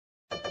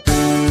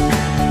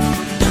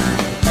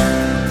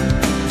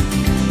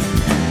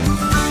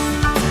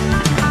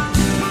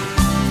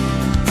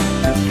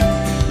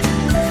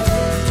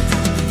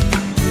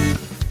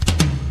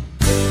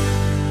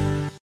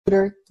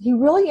he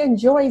really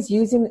enjoys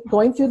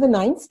going through the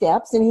 9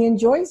 steps, and he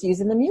enjoys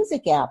using the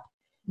music app.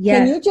 Yes.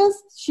 Can you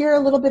just share a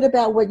little bit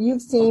about what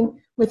you've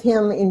seen with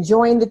him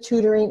enjoying the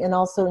tutoring and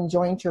also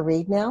enjoying to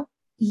read now?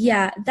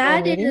 Yeah,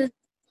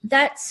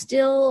 that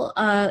still,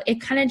 it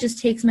kind of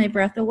just takes my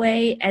breath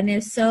away, and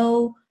is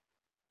so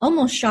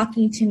almost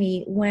shocking to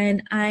me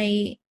when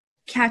I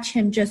catch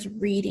him just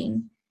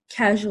reading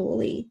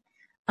casually.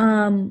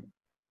 When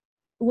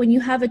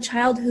you have a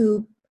child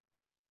who,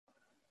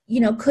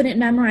 couldn't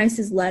memorize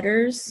his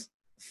letters,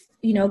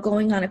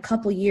 going on a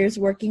couple years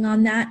working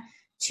on that,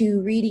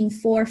 to reading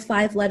 4 or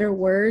 5 letter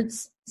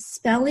words,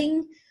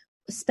 spelling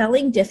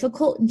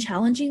difficult and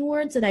challenging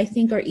words that I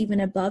think are even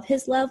above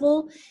his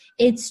level.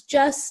 It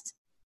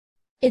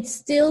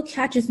still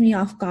catches me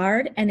off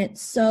guard, and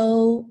it's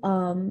so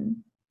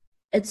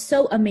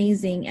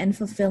amazing and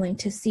fulfilling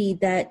to see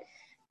that.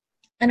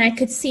 And I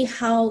could see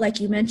how, like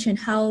you mentioned,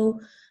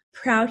 how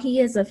proud he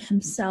is of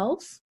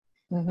himself.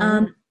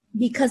 Mm-hmm.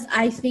 Because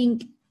I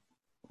think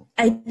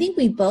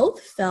we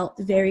both felt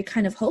very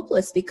kind of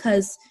hopeless,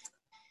 because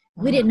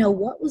we didn't know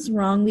what was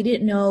wrong. We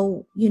didn't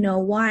know,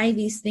 why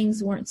these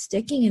things weren't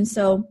sticking. And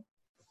so,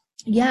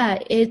 yeah,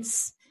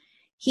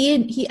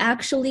 he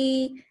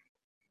actually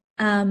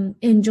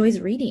enjoys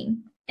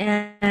reading,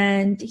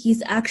 and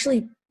he's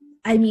actually,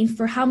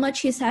 for how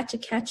much he's had to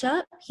catch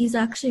up, he's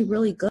actually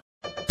really good.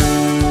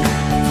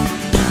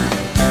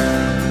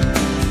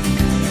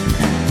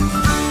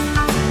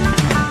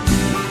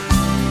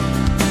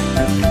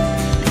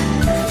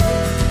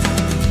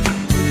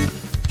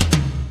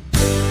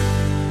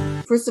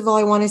 First of all,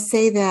 I want to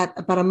say that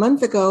about a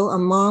month ago, a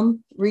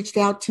mom reached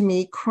out to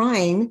me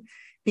crying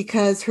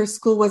because her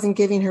school wasn't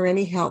giving her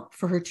any help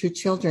for her 2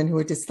 children who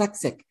were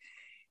dyslexic.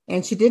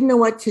 And she didn't know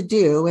what to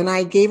do. And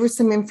I gave her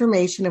some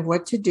information of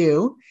what to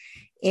do.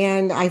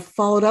 And I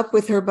followed up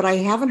with her, but I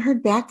haven't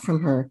heard back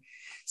from her.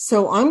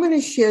 So I'm going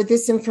to share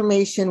this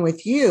information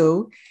with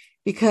you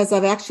because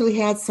I've actually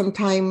had some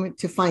time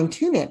to fine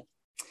tune it.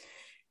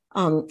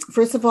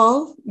 First of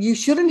all, you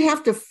shouldn't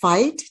have to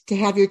fight to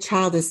have your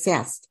child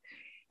assessed.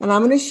 And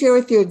I'm going to share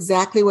with you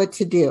exactly what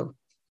to do.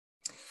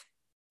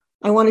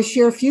 I want to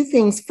share a few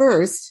things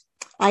first.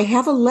 I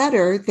have a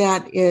letter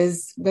that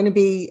is going to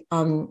be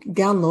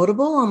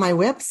downloadable on my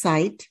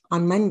website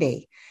on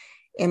Monday.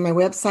 And my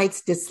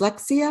website's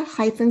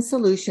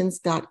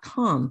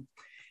dyslexia-solutions.com.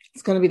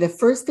 It's going to be the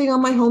first thing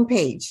on my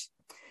homepage.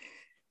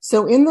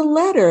 So in the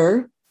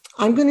letter,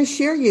 I'm going to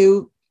share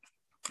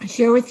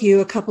with you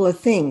a couple of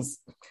things.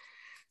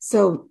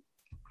 So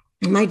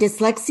my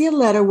dyslexia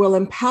letter will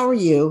empower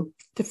you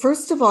to,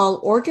 first of all,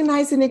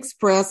 organize and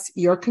express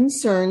your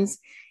concerns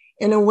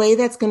in a way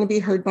that's going to be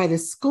heard by the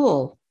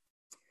school.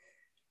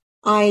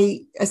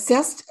 I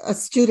assessed a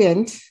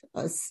student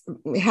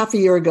half a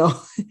year ago,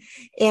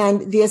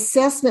 and the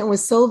assessment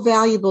was so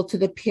valuable to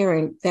the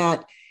parent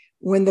that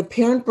when the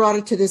parent brought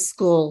it to the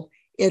school,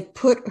 it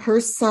put her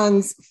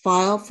son's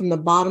file from the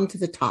bottom to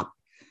the top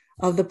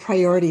of the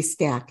priority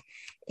stack.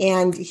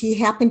 And he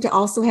happened to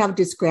also have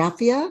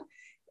dysgraphia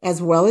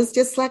as well as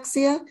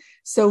dyslexia.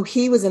 So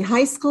he was in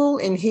high school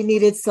and he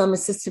needed some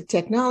assistive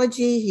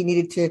technology. He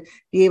needed to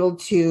be able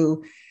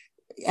to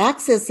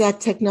access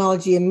that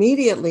technology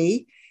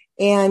immediately.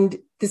 And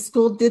the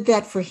school did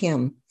that for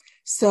him.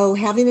 So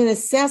having an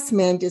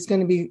assessment is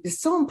going to be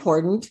so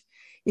important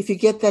if you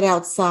get that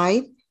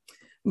outside.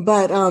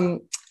 But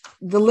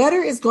the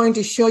letter is going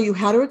to show you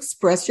how to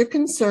express your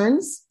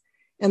concerns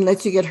and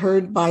let you get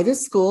heard by the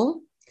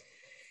school.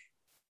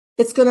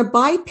 It's going to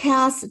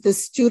bypass the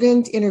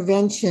student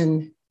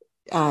intervention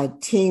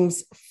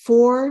team's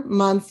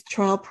 4-month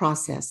trial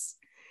process.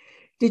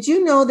 Did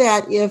you know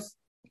that if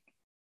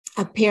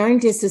a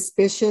parent is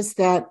suspicious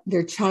that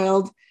their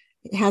child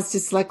has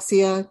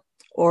dyslexia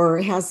or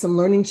has some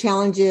learning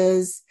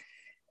challenges,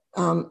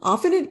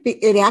 often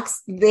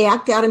they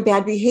act out in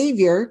bad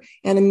behavior,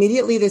 and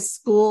immediately the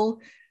school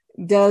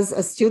does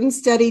a student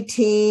study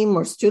team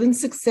or student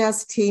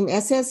success team,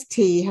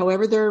 SST,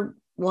 however they're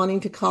wanting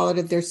to call it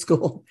at their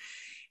school.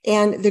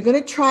 And they're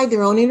going to try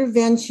their own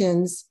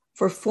interventions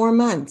for 4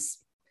 months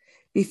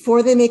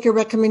before they make a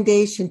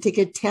recommendation to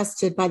get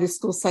tested by the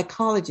school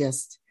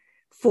psychologist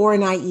for an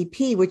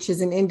IEP, which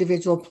is an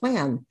individual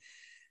plan.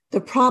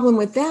 The problem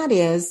with that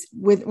is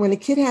when a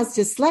kid has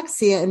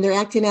dyslexia and they're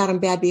acting out on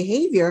bad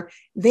behavior,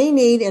 they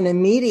need an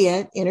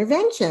immediate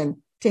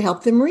intervention to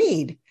help them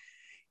read.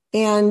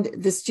 And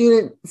the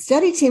student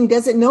study team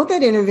doesn't know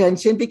that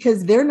intervention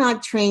because they're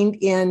not trained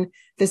in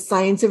the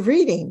science of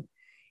reading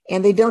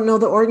and they don't know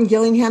the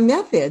Orton-Gillingham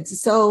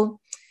methods. So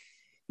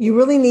you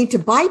really need to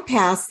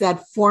bypass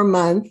that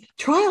 4-month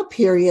trial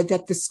period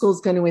that the school's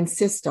going to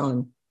insist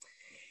on.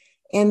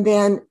 And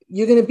then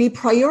you're going to be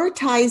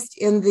prioritized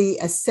in the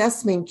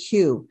assessment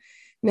queue.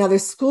 Now, the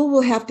school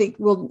will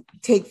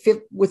take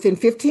within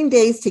 15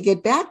 days to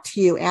get back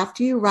to you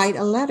after you write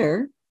a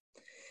letter.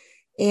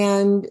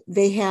 And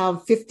they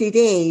have 50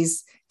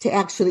 days to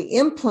actually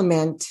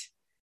implement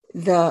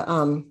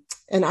an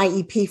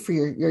IEP for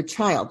your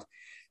child.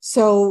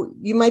 So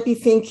you might be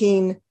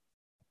thinking,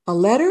 A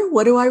letter?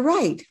 What do I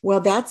write? Well,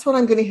 that's what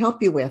I'm going to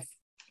help you with.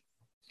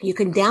 You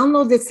can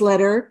download this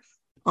letter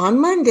on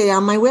Monday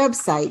on my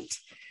website,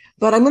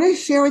 but I'm going to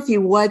share with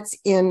you what's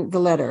in the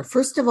letter.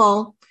 First of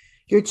all,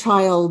 you're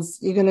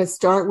going to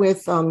start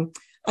with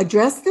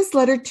address this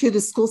letter to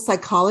the school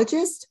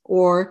psychologist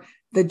or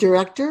the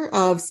director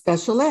of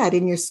special ed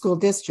in your school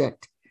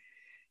district.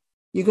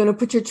 You're going to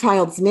put your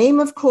child's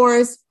name, of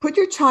course, put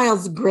your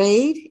child's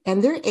grade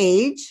and their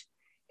age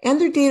and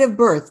their date of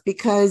birth,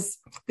 because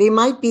they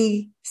might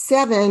be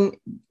 7,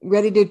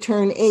 ready to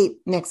turn 8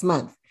 next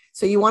month.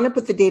 So you want to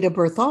put the date of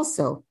birth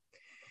also.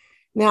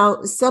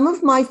 Now, some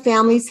of my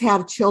families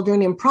have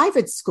children in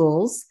private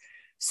schools.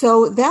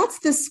 So that's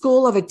the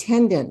school of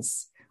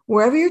attendance.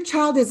 Wherever your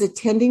child is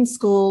attending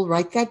school,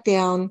 write that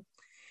down.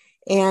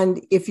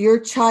 And if your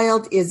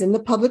child is in the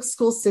public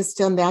school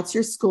system, that's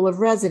your school of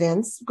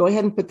residence. Go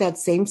ahead and put that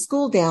same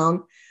school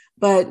down.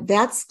 But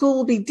that school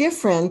will be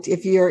different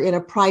if you're in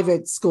a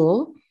private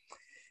school,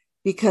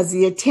 because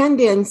the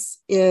attendance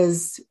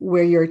is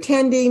where you're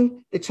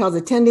attending, the child's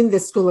attending. The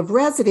school of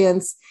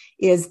residence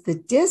is the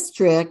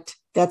district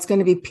that's going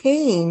to be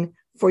paying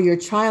for your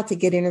child to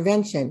get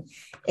intervention.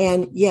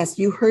 And yes,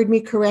 you heard me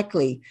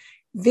correctly.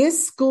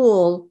 This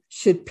school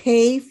should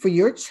pay for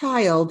your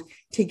child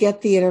to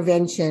get the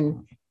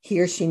intervention he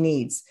or she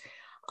needs.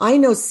 I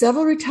know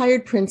several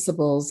retired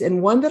principals,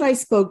 and one that I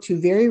spoke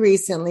to very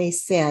recently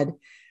said,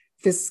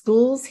 the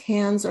school's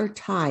hands are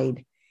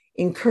tied.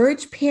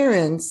 Encourage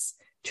parents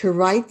to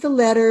write the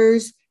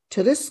letters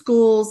to the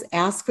schools,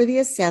 ask for the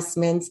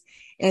assessments,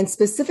 and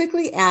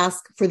specifically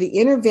ask for the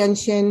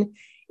intervention.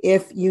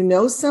 If you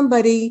know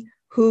somebody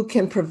who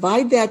can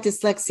provide that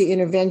dyslexia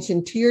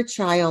intervention to your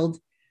child,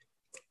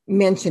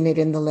 mention it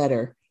in the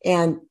letter.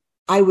 And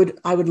I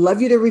would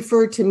love you to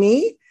refer to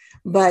me,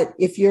 but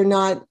if you're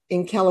not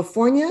in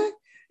California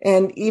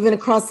and even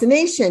across the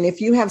nation,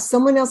 if you have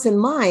someone else in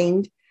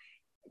mind,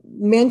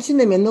 mention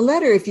them in the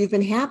letter if you've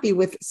been happy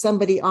with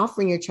somebody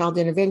offering your child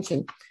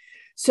intervention.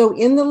 So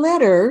in the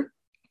letter,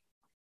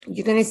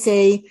 you're going to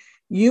say,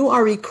 you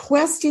are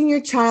requesting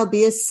your child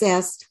be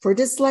assessed for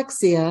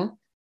dyslexia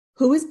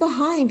who is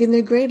behind in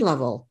their grade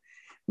level.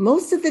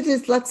 Most of the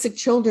dyslexic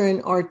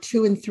children are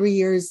 2 and 3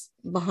 years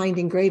behind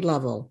in grade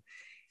level.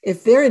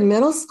 If they're in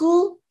middle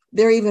school,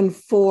 they're even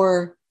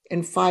 4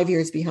 and 5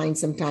 years behind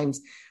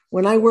sometimes.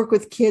 When I work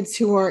with kids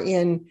who are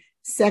in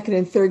 2nd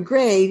and 3rd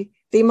grade,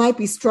 they might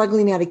be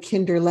struggling at a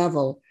kinder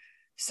level.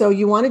 So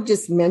you want to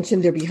just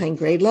mention they're behind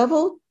grade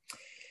level.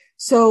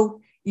 So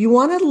you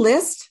want to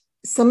list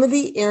some of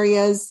the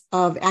areas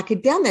of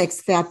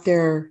academics that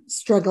they're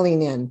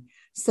struggling in.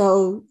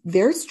 So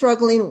they're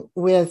struggling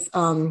with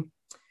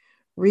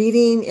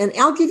reading, and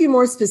I'll give you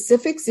more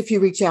specifics if you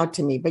reach out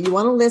to me, but you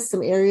want to list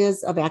some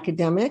areas of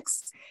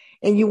academics,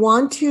 and you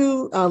want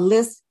to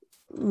list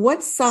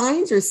what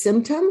signs or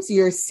symptoms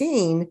you're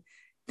seeing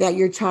that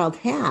your child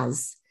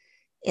has.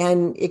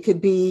 And it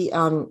could be,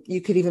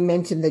 you could even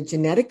mention the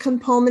genetic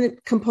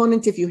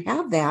component if you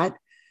have that,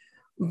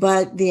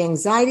 but the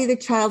anxiety the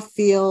child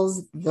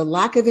feels, the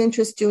lack of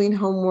interest doing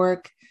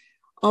homework,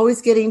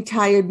 always getting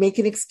tired,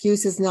 making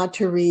excuses not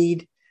to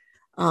read.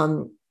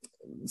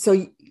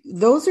 So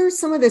those are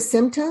some of the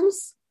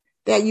symptoms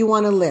that you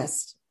want to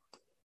list.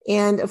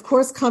 And of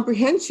course,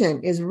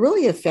 comprehension is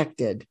really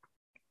affected.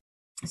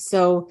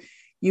 So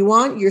you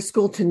want your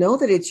school to know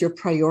that it's your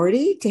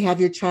priority to have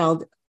your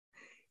child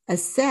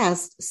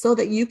assessed so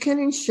that you can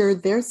ensure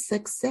their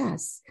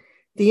success.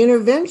 The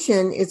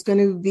intervention is going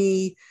to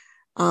be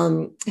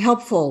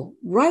helpful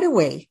right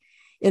away.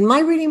 In my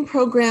reading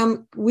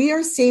program, we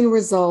are seeing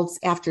results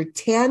after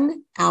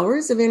 10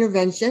 hours of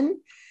intervention.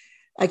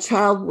 A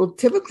child will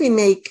typically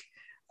make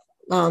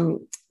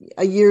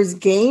a year's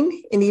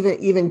gain in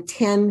even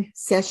 10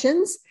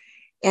 sessions.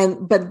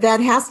 But that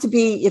has to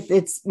be if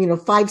it's,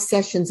 5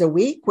 sessions a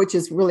week, which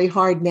is really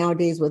hard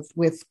nowadays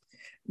with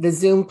the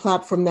Zoom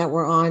platform that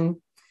we're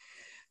on.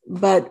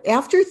 But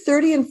after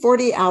 30 and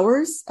 40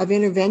 hours of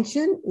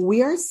intervention,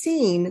 we are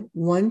seeing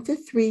 1 to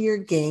 3 year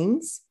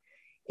gains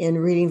in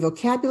reading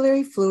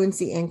vocabulary,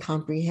 fluency, and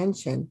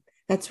comprehension.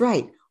 That's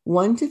right,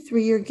 1 to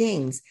 3 year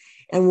gains.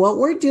 And what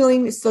we're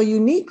doing so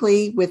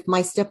uniquely with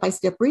my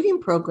step-by-step reading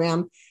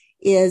program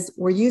is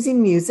we're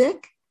using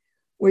music.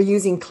 We're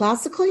using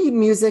classical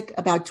music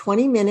about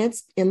 20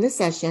 minutes in the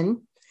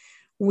session.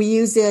 We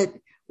use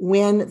it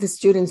when the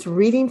student's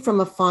reading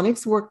from a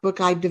phonics workbook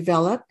I've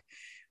developed.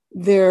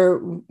 They're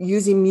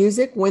using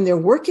music when they're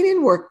working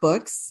in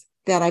workbooks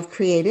that I've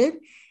created.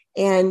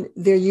 And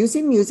they're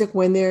using music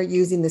when they're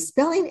using the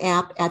spelling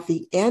app at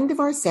the end of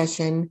our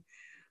session,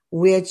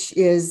 which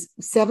is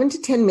 7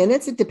 to 10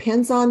 minutes. It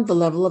depends on the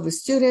level of the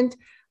student,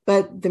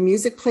 but the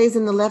music plays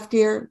in the left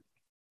ear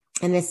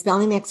and the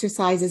spelling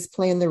exercises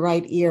play in the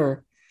right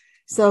ear.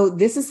 So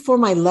this is for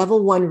my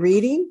level 1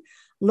 reading.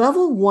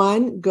 Level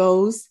 1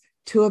 goes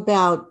to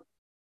about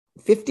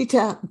 50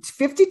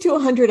 to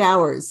 100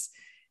 hours,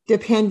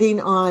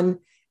 depending on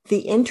the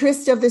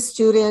interest of the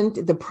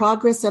student, the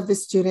progress of the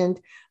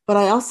student. But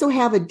I also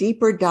have a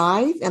deeper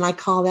dive, and I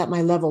call that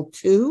my level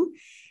 2.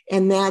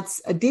 And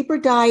that's a deeper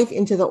dive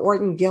into the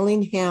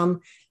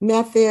Orton-Gillingham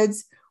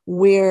methods,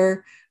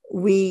 where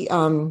we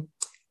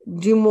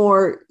do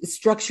more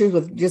structures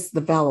with just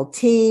the vowel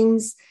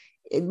teams,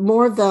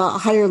 more of the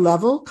higher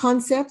level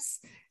concepts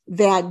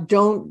that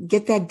don't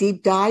get that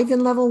deep dive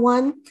in level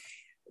one.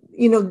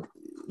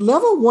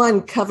 Level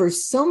one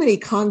covers so many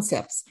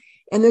concepts,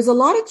 and there's a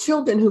lot of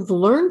children who've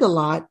learned a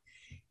lot,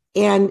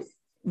 and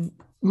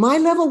my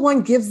level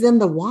one gives them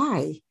the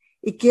why.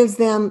 It gives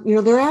them,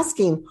 they're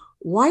asking,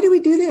 why do we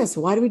do this?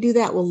 Why do we do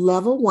that? Well,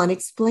 level one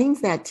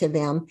explains that to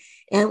them.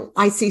 And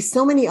I see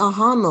so many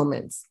aha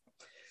moments.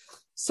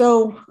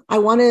 So I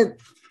want to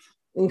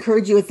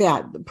encourage you with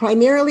that.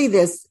 Primarily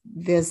this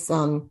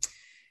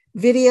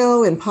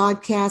video and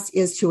podcast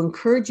is to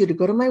encourage you to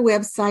go to my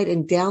website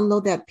and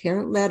download that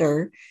parent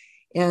letter.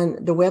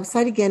 And the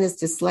website again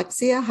is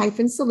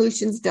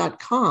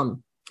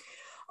dyslexia-solutions.com.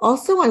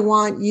 Also, I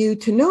want you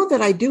to know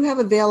that I do have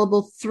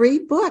available 3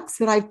 books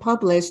that I've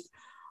published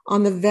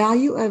on the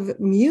value of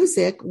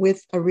music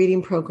with a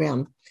reading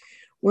program.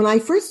 When I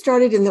first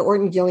started in the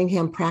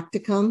Orton-Gillingham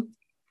practicum,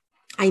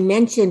 I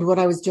mentioned what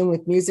I was doing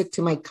with music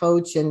to my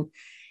coach, and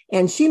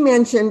she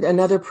mentioned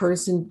another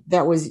person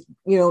that was,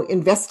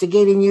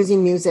 investigating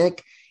using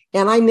music,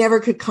 and I never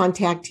could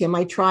contact him.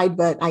 I tried,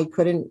 but I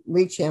couldn't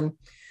reach him.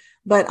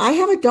 But I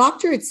have a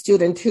doctorate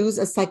student who's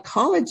a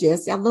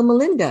psychologist at Loma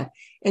Linda,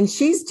 and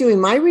she's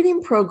doing my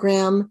reading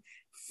program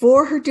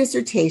for her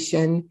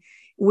dissertation.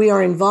 We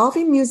are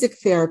involving music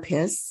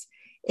therapists,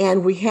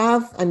 and we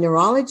have a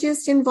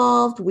neurologist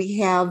involved. We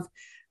have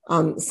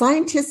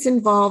scientists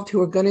involved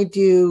who are going to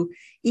do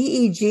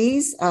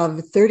EEGs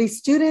of 30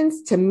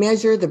 students to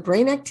measure the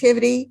brain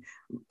activity,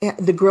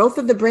 the growth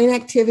of the brain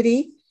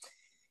activity.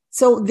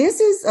 So this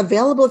is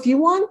available if you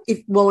want.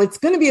 It's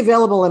going to be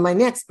available in my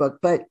next book,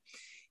 but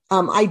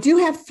I do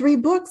have 3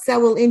 books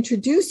that will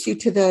introduce you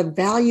to the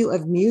value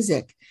of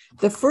music.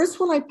 The first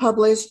one I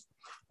published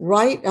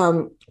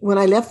when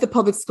I left the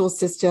public school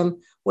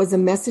system was A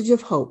Message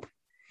of Hope.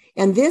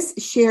 And this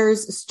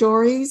shares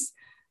stories.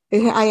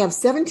 I have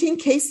 17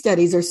 case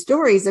studies or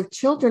stories of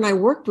children I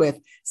worked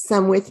with,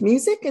 some with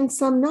music and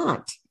some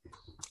not.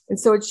 And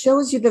so it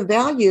shows you the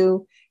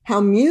value, how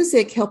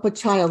music helped a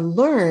child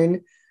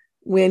learn.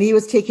 When he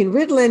was taking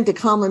Ritalin to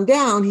calm him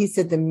down, he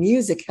said the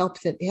music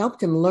helped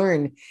him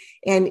learn.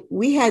 And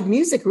we had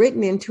music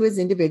written into his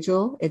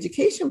individual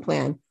education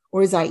plan or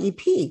his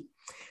IEP.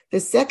 The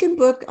second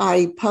book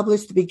I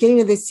published at the beginning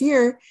of this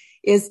year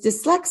is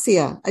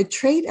Dyslexia, a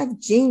Trait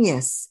of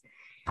Genius.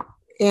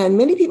 And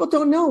many people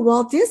don't know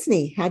Walt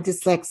Disney had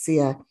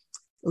dyslexia.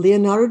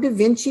 Leonardo da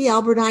Vinci,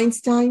 Albert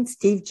Einstein,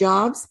 Steve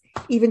Jobs,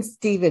 even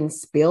Steven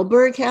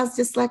Spielberg has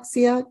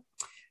dyslexia.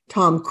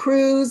 Tom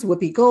Cruise,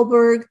 Whoopi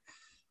Goldberg.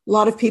 A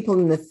lot of people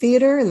in the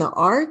theater and the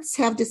arts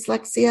have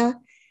dyslexia.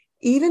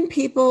 Even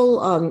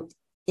people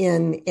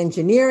in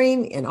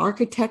engineering and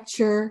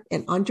architecture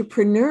and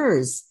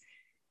entrepreneurs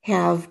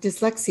have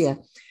dyslexia.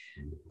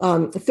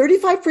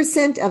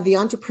 35% of the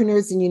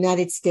entrepreneurs in the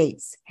United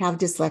States have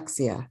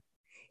dyslexia.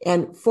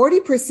 And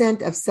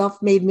 40% of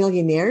self-made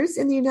millionaires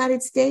in the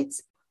United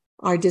States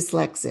are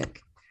dyslexic.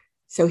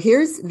 So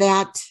here's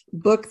that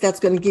book that's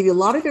going to give you a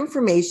lot of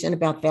information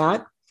about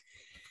that.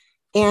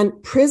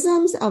 And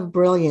Prisms of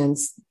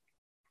Brilliance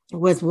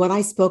was what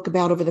I spoke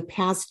about over the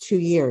past 2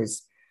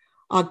 years.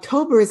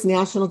 October is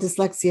National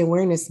Dyslexia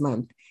Awareness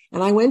Month.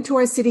 And I went to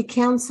our city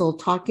council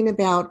talking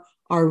about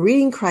our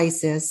reading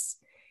crisis.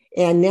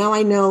 And now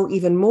I know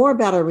even more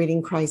about our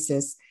reading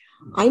crisis.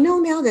 I know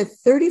now that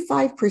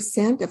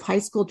 35% of high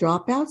school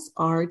dropouts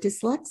are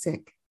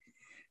dyslexic.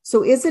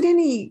 So is it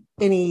any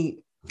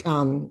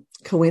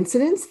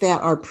coincidence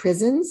that our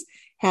prisons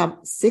have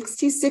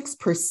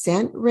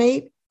 66%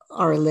 rate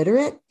are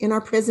illiterate in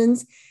our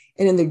prisons?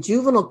 And in the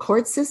juvenile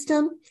court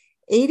system,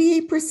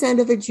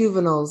 88% of the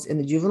juveniles in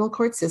the juvenile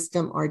court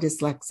system are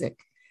dyslexic.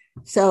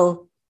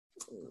 So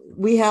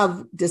we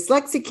have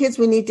dyslexic kids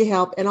we need to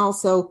help. And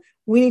also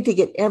we need to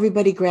get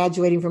everybody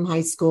graduating from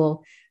high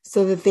school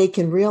so that they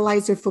can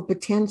realize their full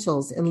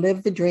potentials and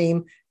live the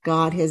dream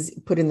God has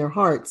put in their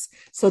hearts.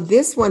 So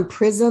this one,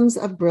 Prisms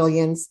of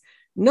Brilliance,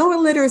 no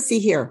illiteracy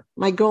here.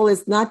 My goal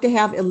is not to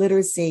have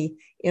illiteracy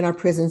in our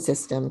prison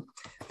system.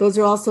 Those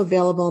are also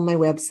available on my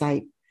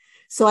website.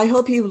 So I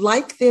hope you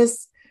like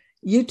this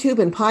YouTube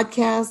and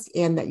podcast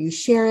and that you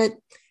share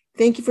it.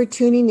 Thank you for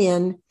tuning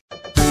in.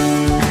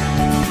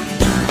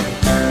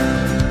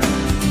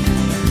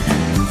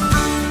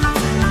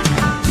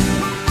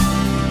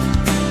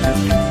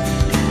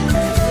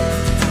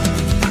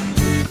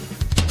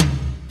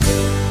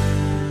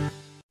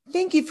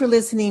 Thank you for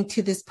listening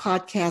to this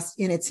podcast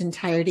in its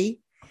entirety.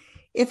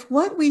 If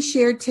what we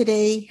shared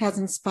today has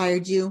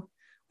inspired you,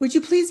 would you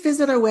please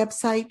visit our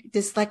website,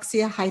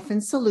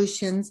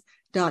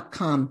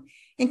 dyslexia-solutions.com,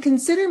 and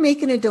consider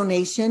making a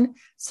donation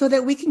so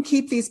that we can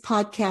keep these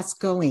podcasts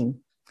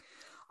going.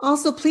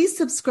 Also, please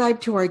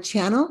subscribe to our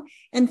channel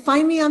and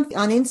find me on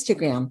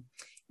Instagram,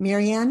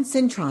 Marianne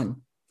Cintron.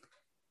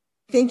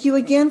 Thank you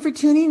again for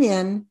tuning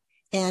in,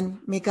 and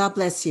may God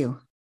bless you.